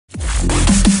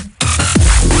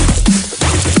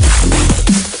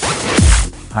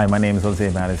Hi, my name is Jose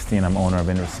Batistine. I'm owner of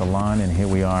Inner Salon, and here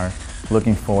we are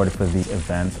looking forward for the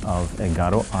event of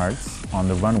Edgardo Arts on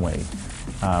the runway.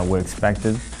 We're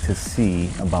expected to see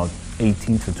about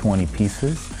 18 to 20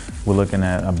 pieces. We're looking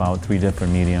at about 3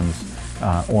 different mediums.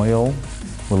 Oil,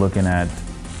 we're looking at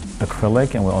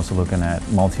acrylic, and we're also looking at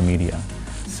multimedia.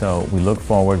 So we look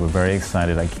forward, we're very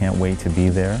excited. I can't wait to be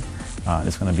there.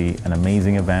 It's going to be an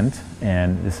amazing event,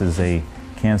 and this is a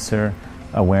cancer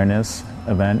awareness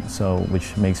event,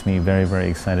 which makes me very, very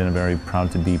excited and very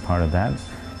proud to be part of that,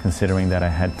 considering that I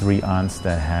had 3 aunts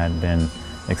that had been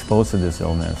exposed to this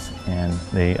illness, and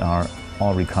they are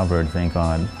all recovered, thank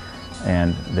God,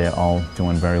 and they're all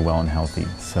doing very well and healthy.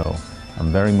 So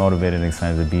I'm very motivated and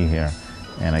excited to be here,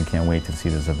 and I can't wait to see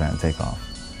this event take off.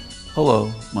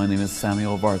 Hello, my name is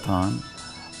Samuel Vartan.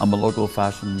 I'm a local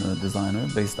fashion designer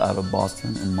based out of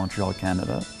Boston and Montreal,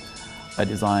 Canada. I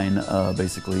design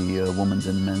basically women's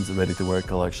and men's ready-to-wear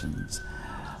collections.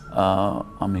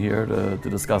 I'm here to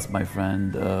discuss my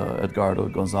friend Edgardo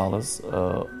Gonzalez,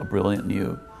 a brilliant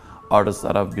new artist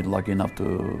that I've been lucky enough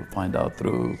to find out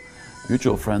through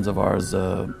mutual friends of ours,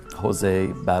 Jose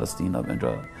Batistine of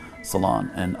Inner Salon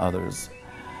and others.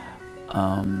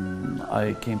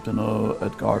 I came to know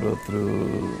Edgardo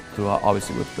through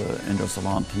obviously with the Inner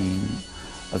Salon team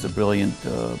as a brilliant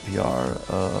PR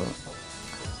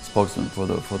spokesman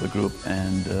for the group,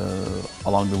 and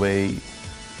along the way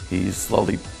he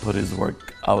slowly put his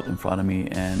work out in front of me,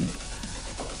 and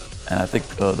I think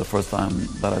the first time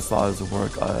that I saw his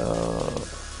work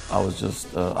I was just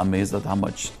amazed at how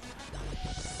much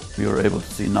we were able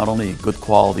to see not only good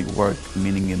quality work,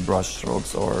 meaning in brush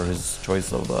strokes or his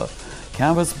choice of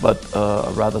canvas, but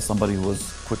rather somebody who was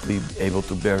quickly able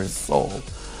to bear his soul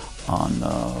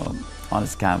on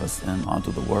his canvas and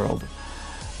onto the world.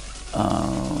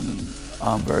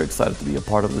 I'm very excited to be a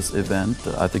part of this event.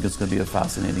 I think it's going to be a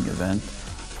fascinating event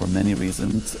for many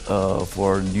reasons.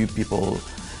 For new people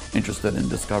interested in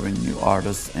discovering new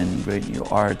artists and great new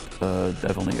art,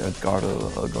 definitely Edgardo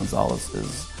Gonzalez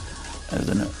is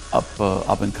an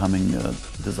up-and-coming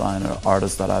designer,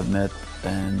 artist that I've met,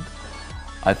 and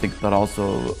I think that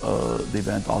also the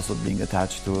event also being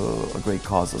attached to a great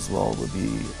cause as well would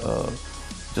be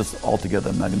just altogether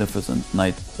a magnificent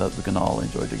night that we can all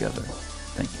enjoy together.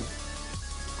 Thank you.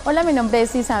 Hola, mi nombre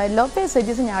es Isabel López, soy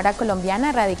diseñadora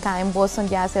colombiana radicada en Boston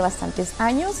ya hace bastantes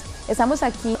años. Estamos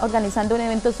aquí organizando un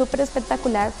evento súper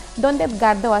espectacular donde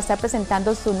Edgardo va a estar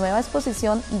presentando su nueva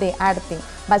exposición de arte.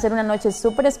 Va a ser una noche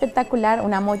súper espectacular,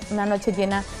 una noche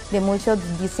llena de muchos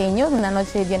diseños, una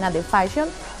noche llena de fashion,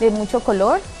 de mucho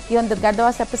color, y donde Edgardo va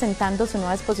a estar presentando su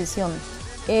nueva exposición.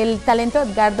 El talento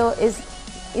de Edgardo es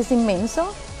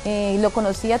inmenso. Lo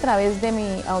conocí a través de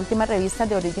mi última revista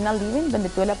de Original Living, donde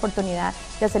tuve la oportunidad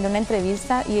de hacerle una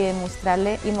entrevista y de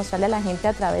mostrarle a la gente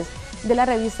a través de la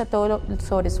revista todo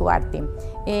sobre su arte.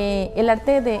 El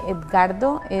arte de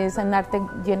Edgardo es un arte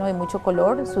lleno de mucho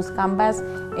color, sus canvas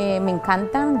me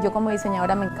encantan, yo como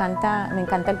diseñadora me encanta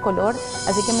el color,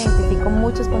 así que me identifico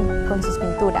mucho con sus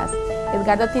pinturas.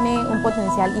 Edgardo tiene un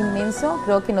potencial inmenso,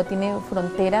 creo que no tiene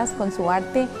fronteras con su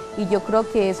arte, y yo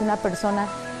creo que es una persona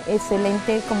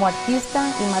excelente como artista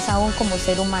y más aún como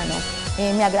ser humano.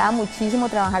 Me agrada muchísimo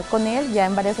trabajar con él, ya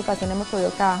en varias ocasiones hemos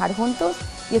podido trabajar juntos,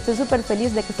 y estoy súper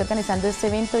feliz de que esté organizando este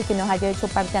evento y que nos haya hecho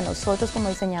parte a nosotros como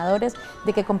diseñadores,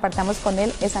 de que compartamos con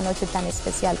él esa noche tan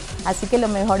especial. Así que los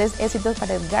mejores éxitos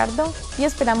para Edgardo, y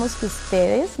esperamos que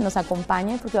ustedes nos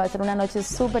acompañen, porque va a ser una noche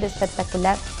súper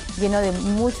espectacular, lleno de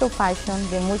mucho fashion,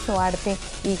 de mucho arte,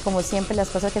 y como siempre las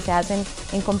cosas que se hacen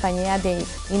en compañía de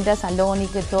Inner Salon y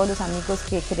de todos los amigos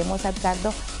que queremos a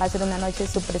Edgardo. Va a ser una noche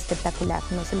súper espectacular,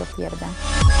 no se lo pierdan.